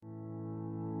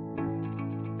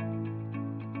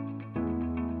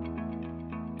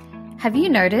Have you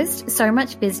noticed so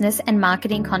much business and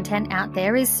marketing content out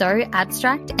there is so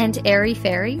abstract and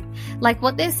airy-fairy? Like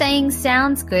what they're saying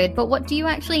sounds good, but what do you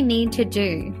actually need to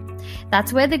do?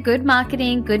 That's where the Good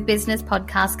Marketing, Good Business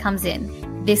podcast comes in.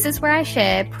 This is where I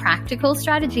share practical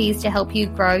strategies to help you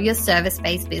grow your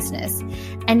service-based business.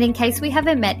 And in case we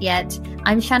haven't met yet,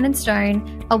 I'm Shannon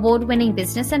Stone, award-winning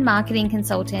business and marketing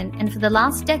consultant. And for the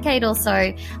last decade or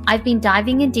so, I've been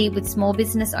diving in deep with small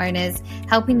business owners,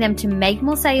 helping them to make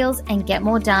more sales and get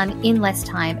more done in less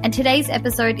time. And today's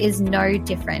episode is no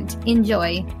different.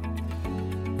 Enjoy.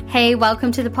 Hey,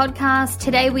 welcome to the podcast.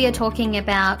 Today we are talking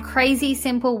about crazy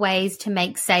simple ways to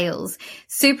make sales.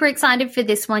 Super excited for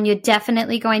this one. You're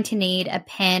definitely going to need a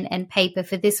pen and paper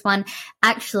for this one.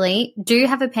 Actually, do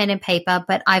have a pen and paper,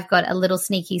 but I've got a little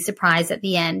sneaky surprise at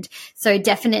the end. So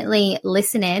definitely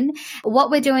listen in.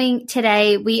 What we're doing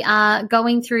today, we are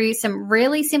going through some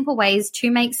really simple ways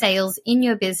to make sales in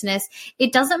your business.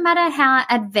 It doesn't matter how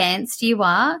advanced you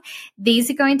are. These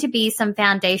are going to be some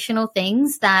foundational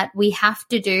things that we have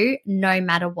to do no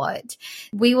matter what.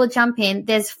 We will jump in.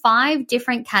 There's 5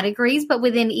 different categories, but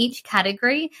within each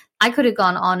category, I could have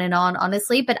gone on and on,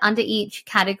 honestly, but under each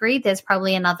category, there's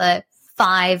probably another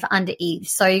 5 under each.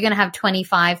 So you're going to have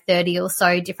 25, 30 or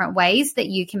so different ways that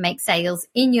you can make sales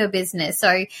in your business.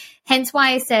 So hence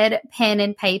why I said pen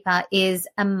and paper is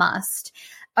a must.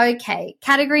 Okay,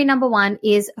 category number 1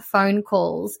 is phone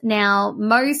calls. Now,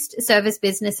 most service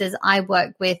businesses I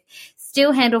work with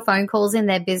still handle phone calls in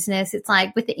their business. It's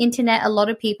like with the internet, a lot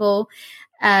of people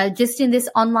just in this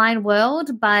online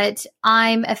world, but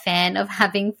I'm a fan of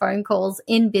having phone calls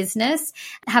in business,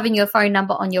 having your phone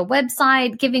number on your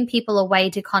website, giving people a way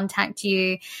to contact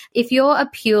you. If you're a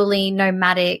purely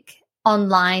nomadic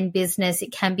online business,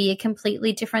 it can be a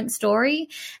completely different story,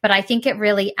 but I think it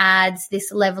really adds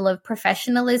this level of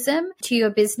professionalism to your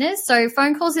business. So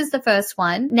phone calls is the first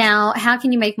one. Now, how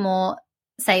can you make more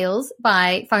sales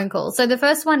by phone calls? So the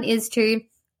first one is to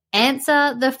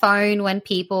answer the phone when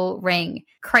people ring.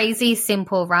 Crazy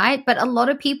simple, right? But a lot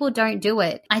of people don't do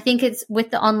it. I think it's with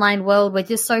the online world, we're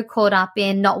just so caught up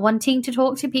in not wanting to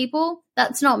talk to people.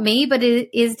 That's not me, but it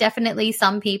is definitely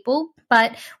some people.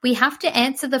 But we have to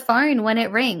answer the phone when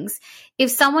it rings.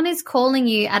 If someone is calling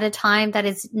you at a time that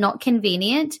is not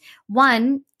convenient,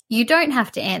 one, you don't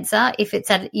have to answer if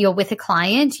it's you're with a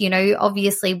client. You know, you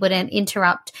obviously wouldn't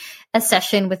interrupt a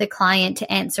session with a client to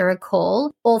answer a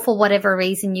call, or for whatever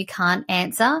reason you can't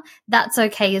answer. That's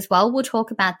okay as well. We'll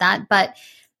talk about that. But,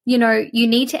 you know, you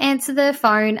need to answer the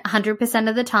phone 100%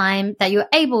 of the time that you're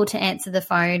able to answer the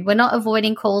phone. We're not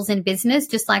avoiding calls in business,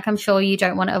 just like I'm sure you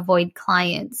don't want to avoid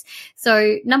clients.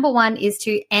 So number 1 is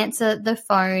to answer the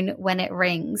phone when it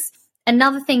rings.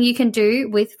 Another thing you can do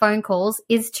with phone calls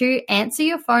is to answer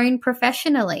your phone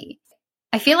professionally.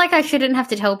 I feel like I shouldn't have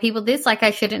to tell people this, like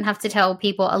I shouldn't have to tell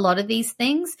people a lot of these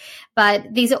things, but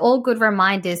these are all good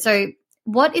reminders. So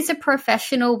what is a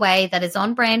professional way that is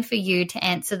on brand for you to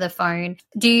answer the phone?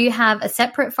 Do you have a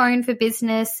separate phone for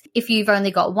business? If you've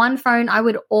only got one phone, I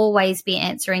would always be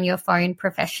answering your phone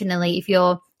professionally. If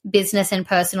your business and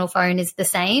personal phone is the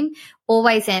same,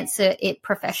 always answer it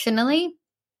professionally.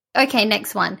 Okay,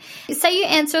 next one. Say you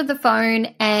answer the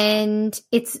phone and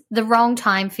it's the wrong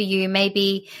time for you.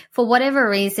 Maybe for whatever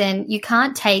reason, you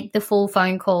can't take the full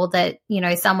phone call that, you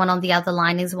know, someone on the other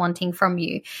line is wanting from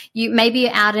you. Maybe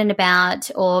you're out and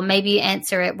about, or maybe you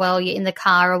answer it while you're in the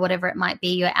car or whatever it might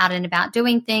be. You're out and about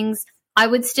doing things. I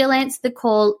would still answer the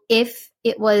call if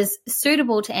it was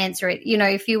suitable to answer it. You know,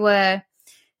 if you were,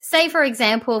 say, for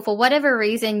example, for whatever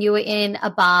reason, you were in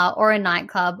a bar or a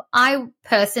nightclub, I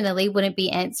personally wouldn't be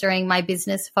answering my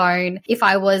business phone if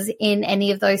I was in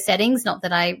any of those settings. Not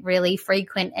that I really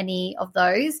frequent any of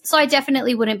those. So I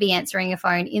definitely wouldn't be answering a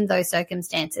phone in those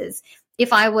circumstances.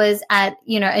 If I was at,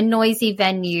 you know, a noisy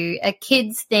venue, a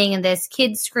kids thing, and there's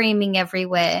kids screaming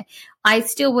everywhere, I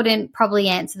still wouldn't probably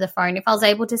answer the phone. If I was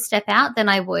able to step out, then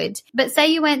I would. But say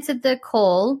you answered the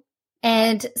call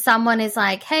and someone is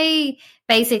like, hey,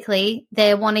 basically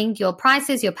they're wanting your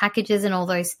prices, your packages and all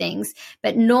those things.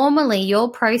 But normally your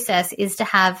process is to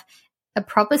have a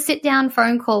proper sit down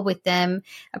phone call with them,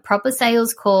 a proper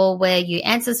sales call where you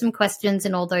answer some questions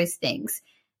and all those things.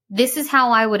 This is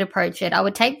how I would approach it. I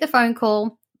would take the phone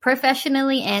call,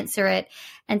 professionally answer it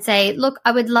and say, look,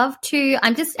 I would love to,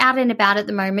 I'm just out and about at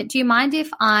the moment. Do you mind if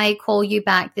I call you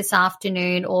back this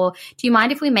afternoon? Or do you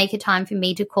mind if we make a time for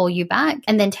me to call you back?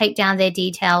 And then take down their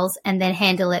details and then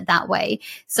handle it that way.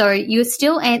 So you're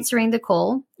still answering the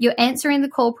call. You're answering the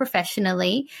call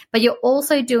professionally, but you're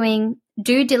also doing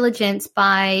due diligence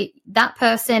by that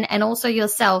person and also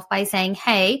yourself by saying,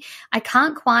 hey, I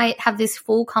can't quite have this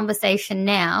full conversation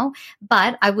now,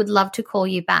 but I would love to call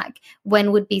you back.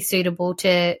 When would be suitable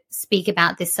to speak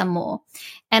about this some more?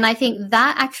 And I think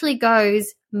that actually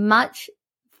goes much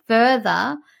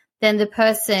further than the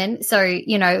person. So,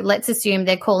 let's assume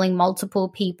they're calling multiple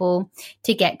people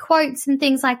to get quotes and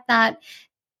things like that.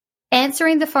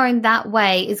 Answering the phone that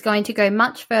way is going to go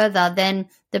much further than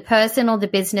the person or the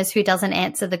business who doesn't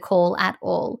answer the call at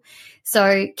all.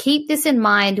 So keep this in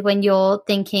mind when you're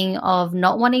thinking of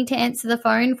not wanting to answer the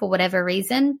phone for whatever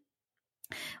reason.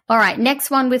 All right,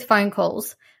 next one with phone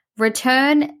calls.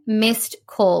 Return missed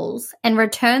calls and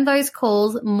return those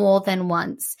calls more than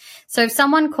once. So if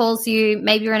someone calls you,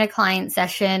 maybe you're in a client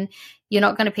session, you're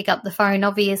not going to pick up the phone,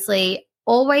 obviously.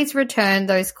 Always return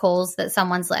those calls that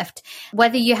someone's left.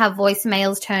 Whether you have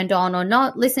voicemails turned on or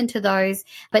not, listen to those,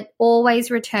 but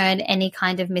always return any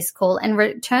kind of missed call and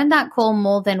return that call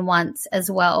more than once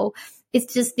as well.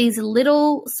 It's just these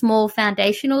little small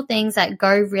foundational things that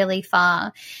go really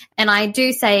far. And I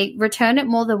do say return it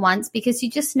more than once because you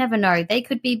just never know. They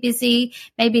could be busy.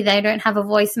 Maybe they don't have a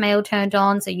voicemail turned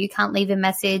on, so you can't leave a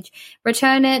message.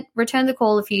 Return the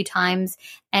call a few times.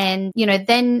 And,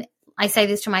 then I say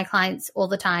this to my clients all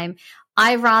the time.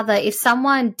 If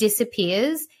someone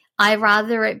disappears, I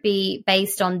rather it be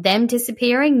based on them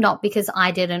disappearing, not because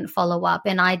I didn't follow up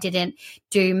and I didn't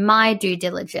do my due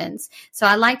diligence. So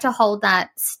I like to hold that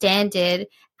standard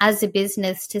as a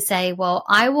business to say, well,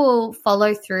 I will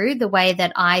follow through the way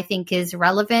that I think is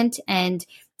relevant and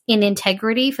in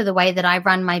integrity for the way that I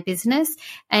run my business.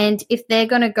 And if they're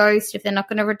going to ghost, if they're not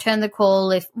going to return the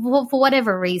call, if for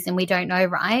whatever reason, we don't know,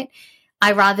 right?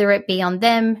 I rather it be on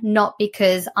them, not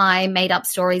because I made up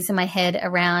stories in my head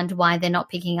around why they're not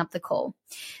picking up the call.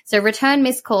 So return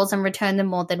missed calls and return them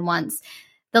more than once.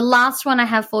 The last one I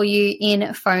have for you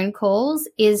in phone calls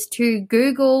is to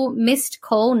Google missed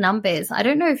call numbers. I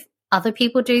don't know if other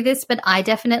people do this, but I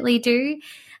definitely do.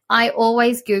 I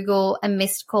always Google a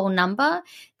missed call number.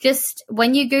 Just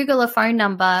when you Google a phone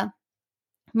number,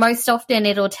 most often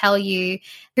it'll tell you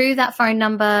who that phone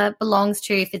number belongs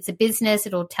to. If it's a business,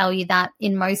 it'll tell you that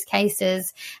in most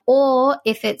cases. Or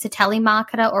if it's a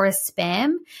telemarketer or a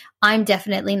spam, I'm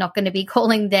definitely not going to be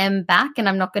calling them back, and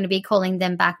I'm not going to be calling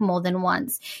them back more than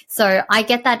once. So I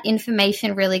get that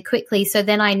information really quickly. So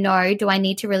then I know, do I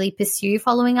need to really pursue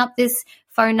following up this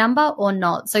phone number or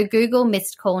not? So Google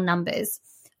missed call numbers.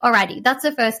 Alrighty, that's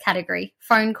the first category,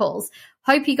 phone calls.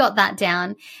 Hope you got that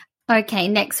down. Okay,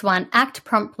 next one, act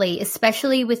promptly,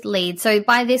 especially with leads. So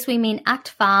by this, we mean act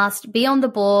fast, be on the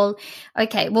ball.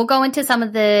 Okay, we'll go into some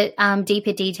of the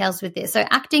deeper details with this. So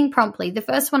acting promptly, the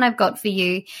first one I've got for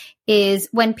you is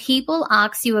when people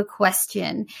ask you a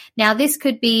question. Now, this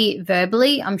could be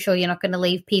verbally. I'm sure you're not going to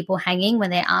leave people hanging when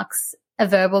they ask a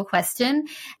verbal question.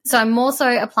 So I'm also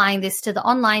applying this to the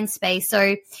online space.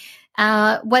 So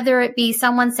whether it be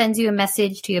someone sends you a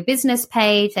message to your business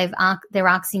page, they're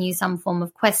asking you some form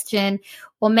of question,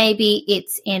 or maybe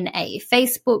it's in a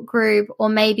Facebook group, or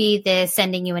maybe they're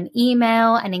sending you an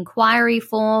email, an inquiry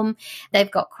form, they've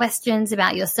got questions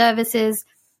about your services.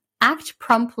 Act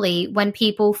promptly when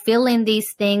people fill in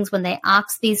these things, when they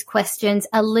ask these questions.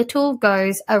 A little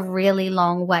goes a really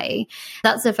long way.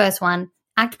 That's the first one.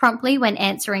 Act promptly when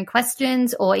answering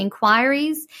questions or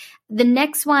inquiries. The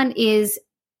next one is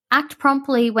act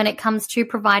promptly when it comes to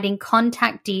providing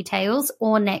contact details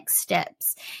or next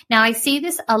steps. Now, I see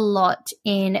this a lot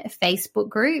in Facebook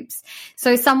groups.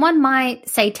 So someone might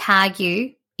say tag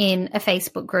you in a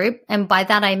Facebook group, and by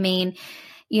that I mean,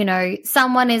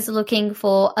 someone is looking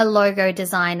for a logo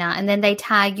designer, and then they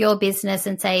tag your business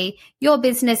and say, your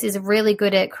business is really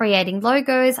good at creating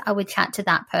logos. I would chat to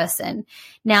that person.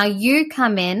 Now you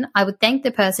come in, I would thank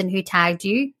the person who tagged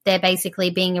you. They're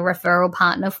basically being a referral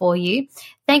partner for you.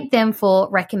 Thank them for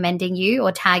recommending you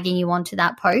or tagging you onto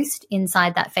that post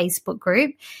inside that Facebook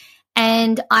group.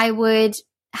 And I would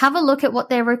have a look at what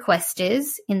their request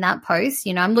is in that post.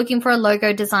 I'm looking for a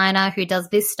logo designer who does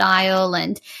this style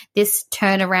and this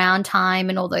turnaround time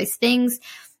and all those things.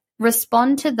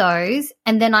 Respond to those,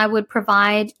 and then I would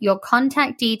provide your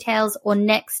contact details or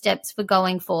next steps for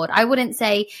going forward. I wouldn't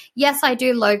say, yes, I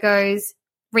do logos.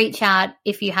 Reach out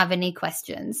if you have any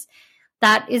questions.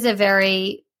 That is a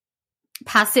very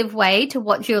passive way to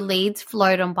watch your leads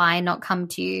float on by and not come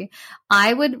to you.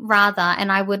 I would rather,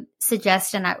 and I would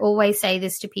suggest, and I always say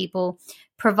this to people,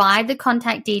 provide the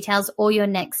contact details or your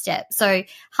next step. So,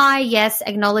 hi, yes,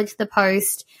 acknowledge the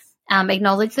post,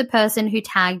 acknowledge the person who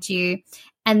tagged you.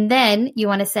 And then you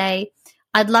want to say,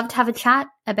 I'd love to have a chat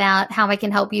about how I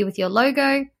can help you with your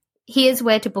logo. here's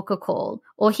where to book a call,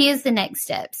 or here's the next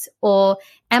steps, or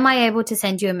am I able to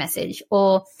send you a message,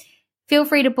 or feel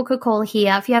free to book a call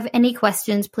here. If you have any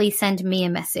questions, please send me a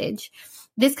message.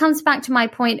 This comes back to my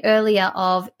point earlier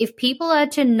of if people are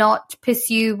to not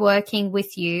pursue working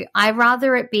with you, I'd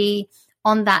rather it be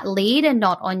on that lead and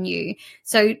not on you.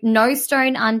 So no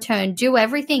stone unturned. Do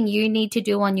everything you need to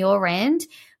do on your end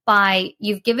by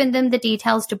you've given them the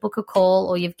details to book a call,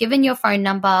 or you've given your phone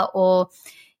number, or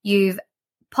you've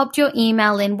popped your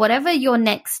email in, whatever your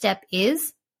next step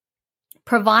is.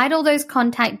 Provide all those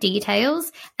contact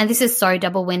details. And this is so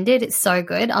double-winded. It's so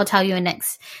good. I'll tell you a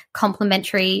next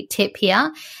complimentary tip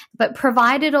here. But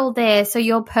provide it all there so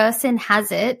your person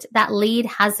has it, that lead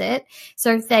has it.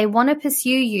 So if they want to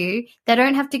pursue you, they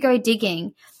don't have to go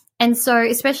digging. And so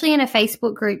especially in a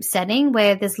Facebook group setting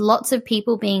where there's lots of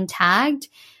people being tagged,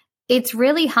 it's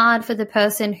really hard for the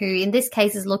person who, in this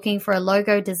case, is looking for a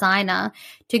logo designer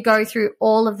to go through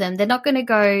all of them. They're not going to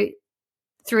go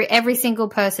through every single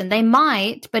person. They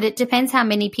might, but it depends how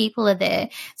many people are there.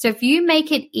 So if you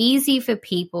make it easy for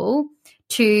people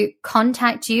to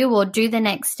contact you or do the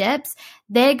next steps,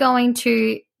 they're going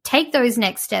to take those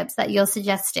next steps that you're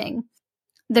suggesting.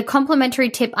 The complimentary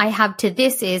tip I have to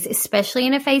this is, especially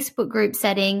in a Facebook group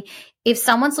setting, if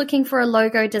someone's looking for a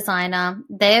logo designer,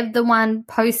 they're the one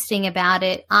posting about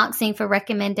it, asking for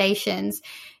recommendations,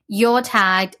 you're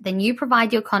tagged, then you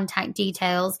provide your contact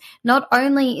details. Not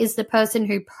only is the person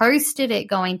who posted it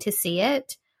going to see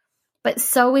it, but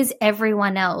so is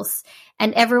everyone else.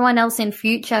 And everyone else in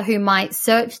future who might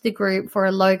search the group for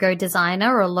a logo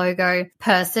designer or a logo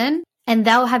person, and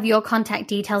they'll have your contact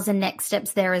details and next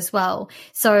steps there as well.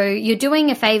 So you're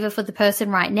doing a favor for the person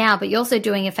right now, but you're also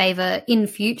doing a favor in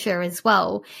future as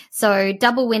well. So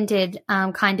double-winded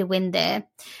kind of win there.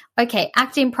 Okay,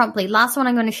 acting promptly. Last one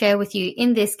I'm going to share with you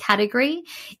in this category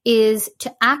is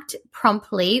to act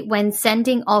promptly when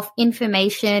sending off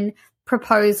information,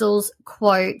 proposals,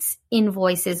 quotes,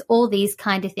 invoices, all these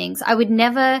kind of things. I would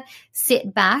never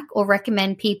sit back or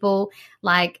recommend people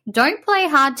don't play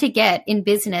hard to get in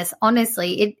business.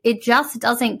 Honestly, it just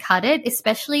doesn't cut it,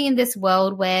 especially in this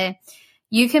world where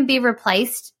you can be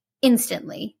replaced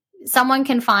instantly. Someone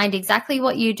can find exactly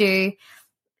what you do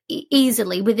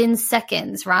easily within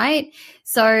seconds, right?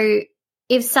 So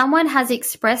if someone has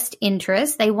expressed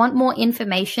interest, they want more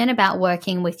information about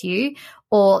working with you,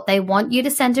 or they want you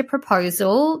to send a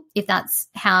proposal,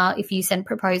 if you send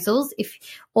proposals,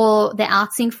 or they're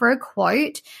asking for a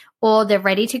quote, or they're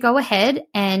ready to go ahead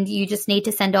and you just need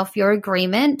to send off your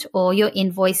agreement or your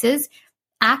invoices,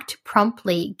 act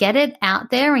promptly. Get it out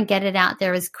there and get it out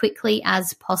there as quickly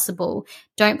as possible.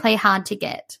 Don't play hard to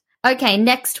get. Okay,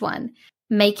 next one.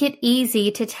 Make it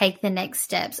easy to take the next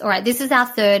steps. All right, this is our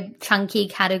third chunky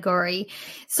category.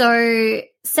 So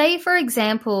say, for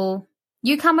example,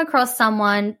 you come across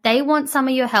someone, they want some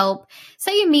of your help.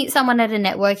 Say you meet someone at a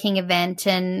networking event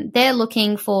and they're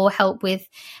looking for help with,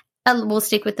 we'll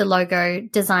stick with the logo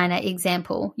designer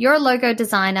example. You're a logo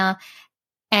designer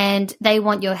and they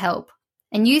want your help.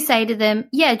 And you say to them,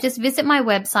 yeah, just visit my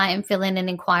website and fill in an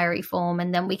inquiry form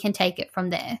and then we can take it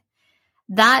from there.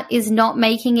 That is not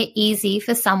making it easy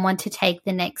for someone to take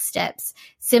the next steps.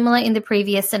 Similar in the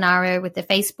previous scenario with the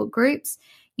Facebook groups,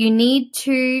 you need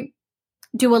to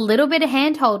do a little bit of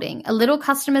hand-holding. A little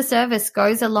customer service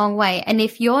goes a long way. And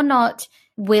if you're not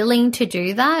willing to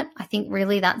do that, I think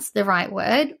really that's the right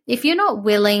word. If you're not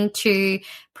willing to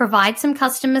provide some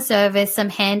customer service, some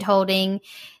hand-holding,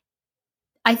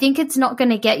 I think it's not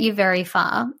going to get you very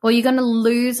far, or you're going to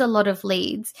lose a lot of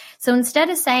leads. So instead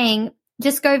of saying,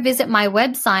 just go visit my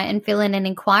website and fill in an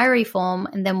inquiry form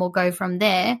and then we'll go from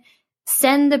there,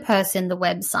 send the person the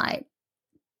website.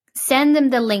 Send them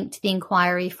the link to the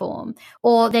inquiry form,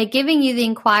 or they're giving you the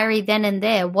inquiry then and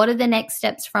there. What are the next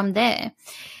steps from there?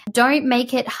 Don't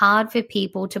make it hard for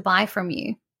people to buy from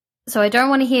you. So I don't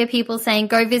want to hear people saying,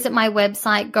 go visit my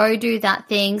website, go do that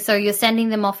thing. So you're sending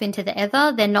them off into the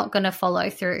ether. They're not going to follow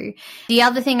through. The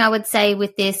other thing I would say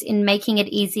with this in making it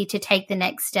easy to take the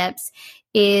next steps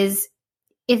is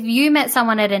if you met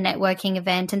someone at a networking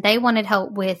event and they wanted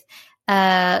help with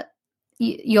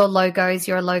your logos,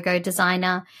 you're a logo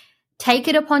designer, take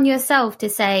it upon yourself to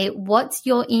say, what's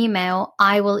your email?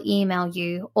 I will email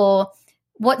you. Or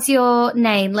what's your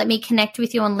name? Let me connect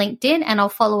with you on LinkedIn and I'll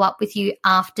follow up with you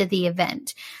after the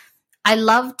event. I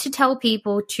love to tell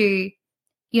people to,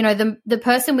 the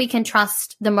person we can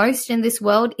trust the most in this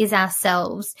world is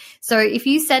ourselves. So if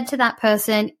you said to that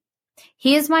person,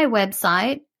 here's my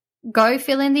website, go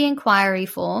fill in the inquiry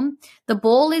form, the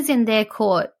ball is in their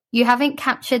court. You haven't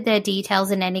captured their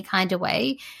details in any kind of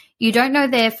way. You don't know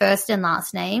their first and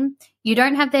last name. You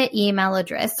don't have their email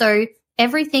address. So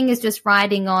everything is just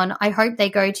riding on, I hope they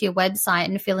go to your website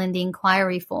and fill in the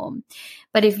inquiry form.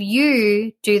 But if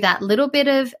you do that little bit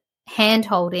of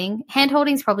hand-holding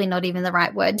is probably not even the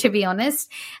right word, to be honest.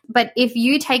 But if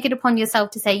you take it upon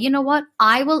yourself to say, you know what,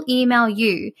 I will email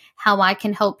you how I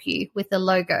can help you with the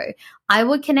logo. I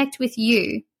will connect with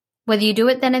you, whether you do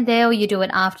it then and there or you do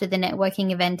it after the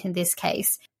networking event in this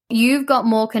case. You've got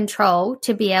more control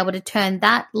to be able to turn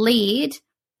that lead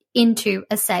into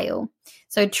a sale.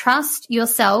 So trust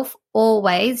yourself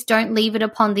always. Don't leave it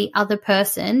upon the other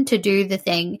person to do the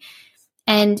thing.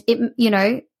 And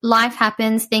life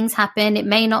happens, things happen. It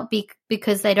may not be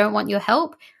because they don't want your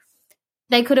help.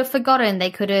 They could have forgotten.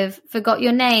 They could have forgot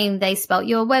your name. They spelt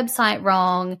your website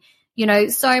wrong.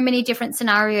 So many different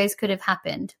scenarios could have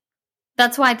happened.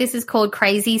 That's why this is called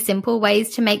crazy simple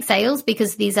ways to make sales,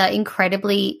 because these are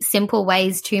incredibly simple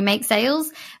ways to make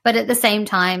sales. But at the same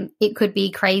time, it could be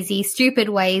crazy, stupid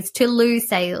ways to lose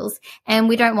sales. And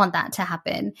we don't want that to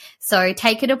happen. So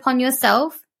take it upon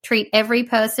yourself. Treat every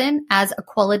person as a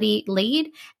quality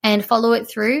lead and follow it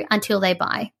through until they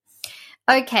buy.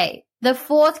 Okay, the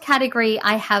fourth category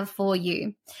I have for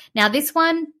you. Now, this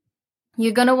one,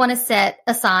 you're going to want to set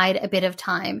aside a bit of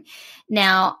time.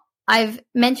 Now, I've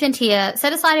mentioned here,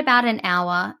 set aside about an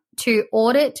hour to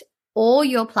audit all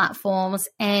your platforms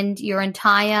and your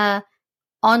entire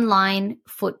online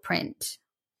footprint.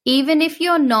 Even if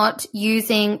you're not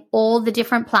using all the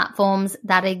different platforms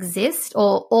that exist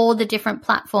or all the different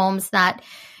platforms that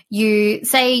you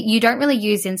say you don't really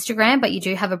use Instagram, but you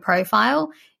do have a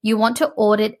profile, you want to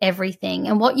audit everything.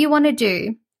 And what you want to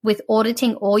do with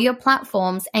auditing all your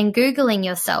platforms and Googling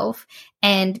yourself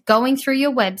and going through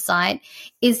your website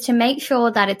is to make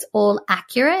sure that it's all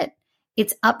accurate,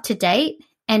 it's up to date,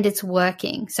 and it's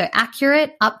working. So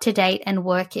accurate, up to date, and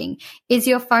working. Is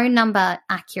your phone number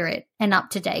accurate and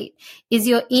up to date? Is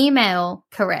your email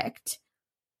correct?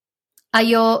 Are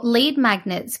your lead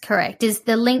magnets correct? Is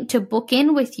the link to book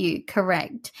in with you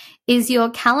correct? Is your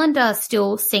calendar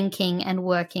still syncing and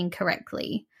working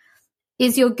correctly?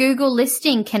 Is your Google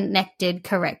listing connected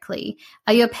correctly?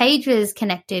 Are your pages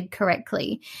connected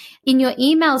correctly? In your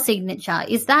email signature,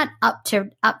 is that up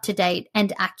to date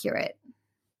and accurate?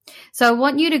 So I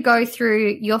want you to go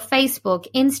through your Facebook,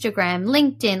 Instagram,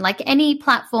 LinkedIn, like any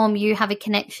platform you have a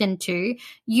connection to,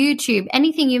 YouTube,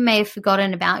 anything you may have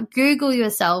forgotten about, Google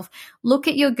yourself, look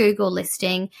at your Google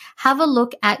listing, have a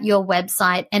look at your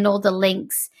website and all the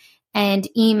links and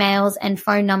emails and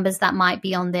phone numbers that might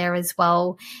be on there as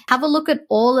well. Have a look at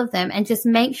all of them and just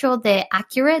make sure they're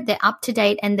accurate, they're up to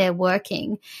date, and they're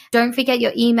working. Don't forget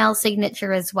your email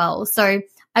signature as well. So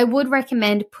I would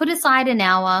recommend put aside an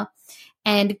hour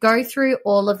and go through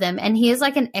all of them. And here's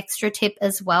like an extra tip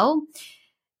as well.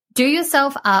 Do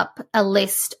yourself up a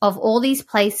list of all these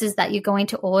places that you're going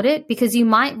to audit, because you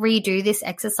might redo this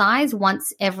exercise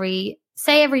once every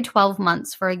 12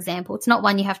 months, for example. It's not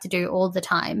one you have to do all the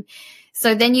time.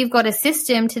 So then you've got a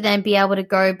system to then be able to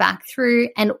go back through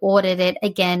and audit it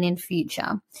again in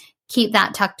future. Keep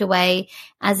that tucked away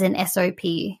as an SOP.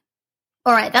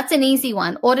 All right, that's an easy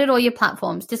one. Audit all your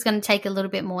platforms. Just going to take a little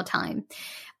bit more time.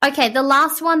 Okay, the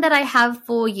last one that I have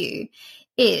for you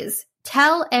is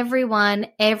tell everyone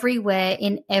everywhere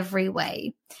in every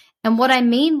way. And what I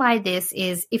mean by this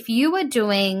is if you are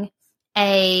doing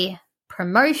a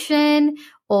promotion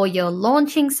or you're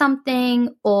launching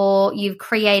something or you've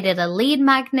created a lead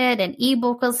magnet, an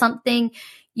ebook or something,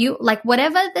 you like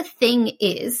whatever the thing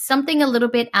is, something a little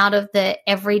bit out of the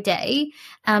everyday,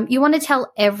 you want to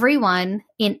tell everyone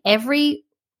in every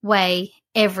way,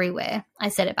 everywhere. I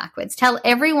said it backwards. Tell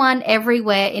everyone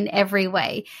everywhere in every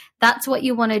way. That's what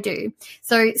you want to do.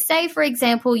 So say, for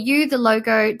example, you, the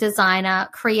logo designer,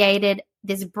 created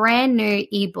this brand new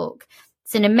ebook.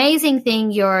 It's an amazing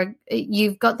thing.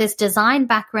 You've got this design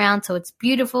background, so it's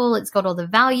beautiful. It's got all the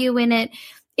value in it.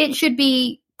 It should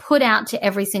be put out to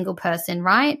every single person,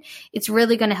 right? It's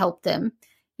really going to help them.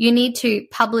 You need to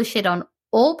publish it on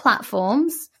all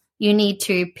platforms. You need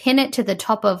to pin it to the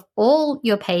top of all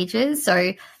your pages.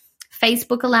 So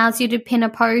Facebook allows you to pin a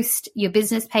post, your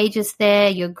business page is there,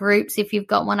 your groups if you've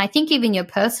got one. I think even your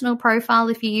personal profile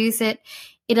if you use it,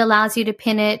 it allows you to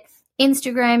pin it.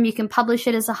 Instagram, you can publish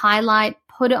it as a highlight,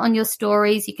 put it on your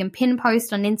stories. You can pin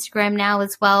post on Instagram now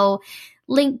as well.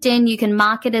 LinkedIn, you can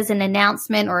mark it as an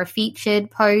announcement or a featured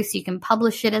post. You can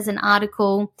publish it as an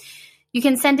article. You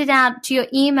can send it out to your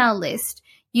email list.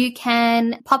 You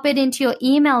can pop it into your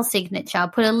email signature,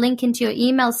 put a link into your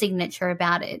email signature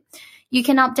about it. You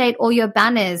can update all your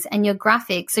banners and your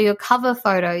graphics, so your cover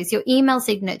photos, your email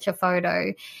signature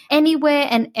photo, anywhere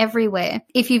and everywhere.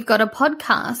 If you've got a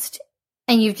podcast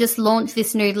and you've just launched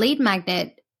this new lead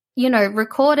magnet,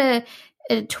 record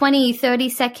a 20,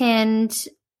 30-second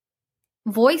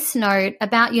voice note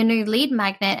about your new lead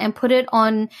magnet and put it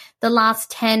on the last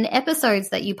 10 episodes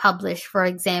that you publish, for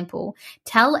example.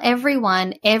 Tell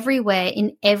everyone, everywhere,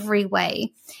 in every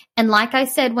way. And like I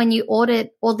said, when you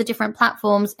audit all the different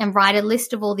platforms and write a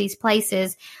list of all these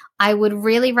places, I would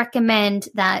really recommend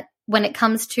that when it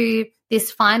comes to this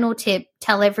final tip,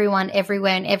 tell everyone,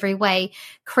 everywhere, in every way,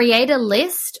 create a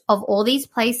list of all these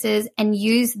places and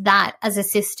use that as a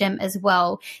system as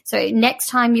well. So next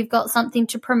time you've got something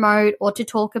to promote or to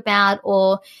talk about,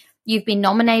 or you've been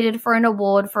nominated for an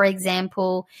award, for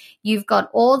example, you've got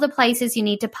all the places you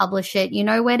need to publish it. You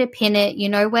know where to pin it. You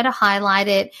know where to highlight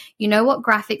it. You know what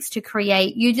graphics to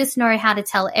create. You just know how to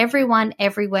tell everyone,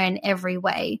 everywhere, in every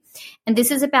way. And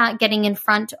this is about getting in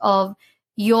front of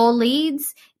your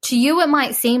leads. To you, it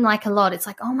might seem like a lot. It's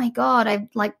like, oh my God, I've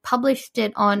like published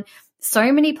it on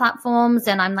so many platforms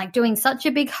and I'm like doing such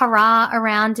a big hurrah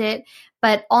around it.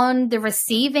 But on the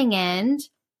receiving end,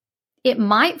 it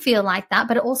might feel like that,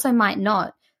 but it also might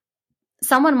not.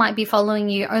 Someone might be following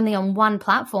you only on one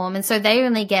platform, and so they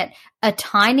only get a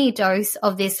tiny dose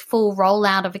of this full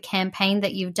rollout of a campaign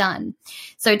that you've done.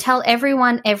 So tell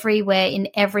everyone, everywhere, in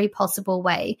every possible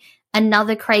way.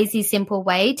 Another crazy simple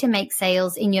way to make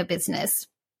sales in your business.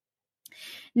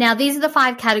 Now, these are the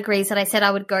 5 categories that I said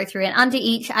I would go through. And under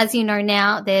each, as you know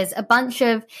now, there's a bunch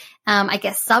of,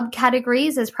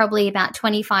 subcategories. There's probably about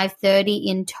 25, 30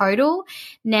 in total.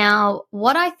 Now,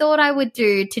 what I thought I would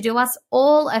do to do us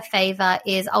all a favor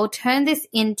is I'll turn this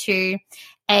into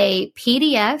a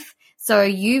PDF. So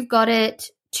you've got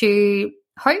it to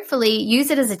hopefully use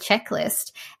it as a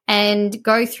checklist and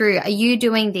go through, are you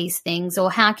doing these things, or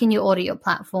how can you audit your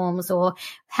platforms, or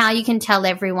how you can tell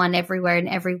everyone, everywhere, in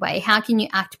every way, how can you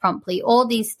act promptly, all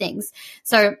these things.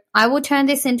 So I will turn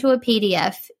this into a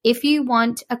PDF. If you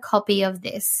want a copy of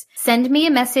this, send me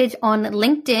a message on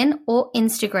LinkedIn or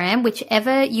Instagram,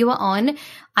 whichever you are on.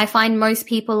 I find most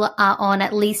people are on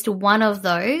at least one of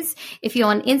those. If you're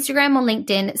on Instagram or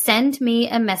LinkedIn, send me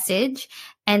a message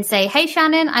and say, hey,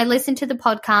 Shannon, I listened to the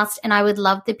podcast and I would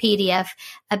love the PDF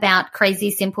about crazy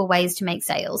simple ways to make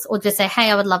sales. Or just say, hey,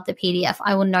 I would love the PDF.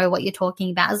 I will know what you're talking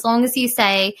about. As long as you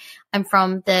say, I'm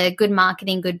from the Good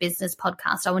Marketing, Good Business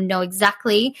podcast, I will know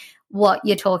exactly what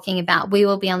you're talking about. We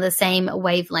will be on the same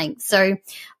wavelength. So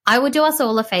I will do us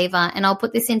all a favor and I'll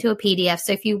put this into a PDF.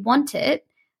 So if you want it,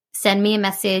 send me a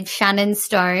message, Shannon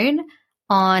Stone,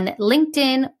 on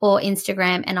LinkedIn or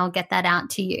Instagram, and I'll get that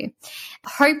out to you.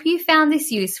 Hope you found this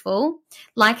useful.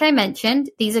 Like I mentioned,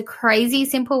 these are crazy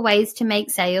simple ways to make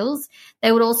sales.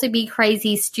 They would also be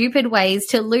crazy stupid ways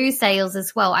to lose sales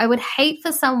as well. I would hate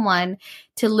for someone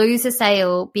to lose a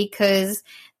sale because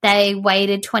they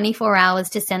waited 24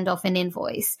 hours to send off an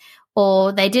invoice,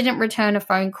 or they didn't return a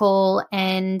phone call,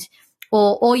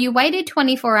 or you waited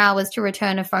 24 hours to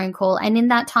return a phone call, and in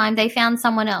that time they found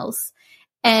someone else.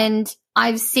 And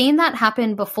I've seen that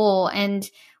happen before. And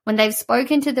when they've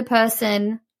spoken to the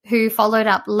person who followed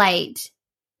up late,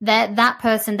 that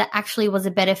person that actually was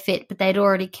a better fit, but they'd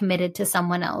already committed to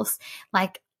someone else.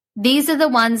 Like, these are the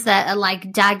ones that are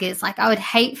like daggers. Like, I would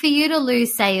hate for you to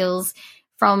lose sales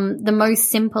from the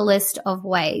most simplest of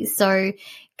ways. So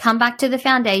come back to the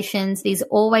foundations. These are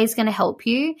always going to help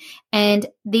you. And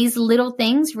these little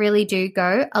things really do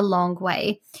go a long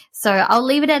way. So I'll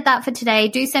leave it at that for today.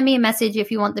 Do send me a message if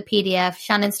you want the PDF,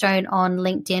 Shannon Stone on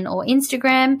LinkedIn or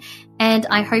Instagram. And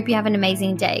I hope you have an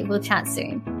amazing day. We'll chat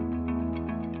soon.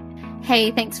 Hey,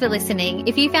 thanks for listening.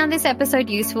 If you found this episode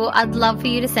useful, I'd love for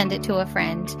you to send it to a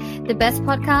friend. The best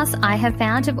podcasts I have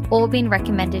found have all been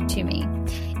recommended to me.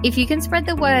 If you can spread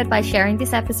the word by sharing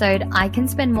this episode, I can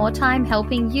spend more time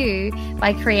helping you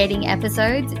by creating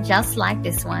episodes just like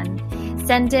this one.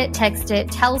 Send it, text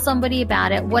it, tell somebody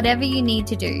about it, whatever you need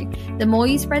to do. The more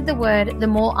you spread the word, the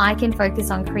more I can focus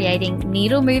on creating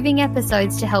needle-moving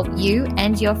episodes to help you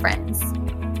and your friends.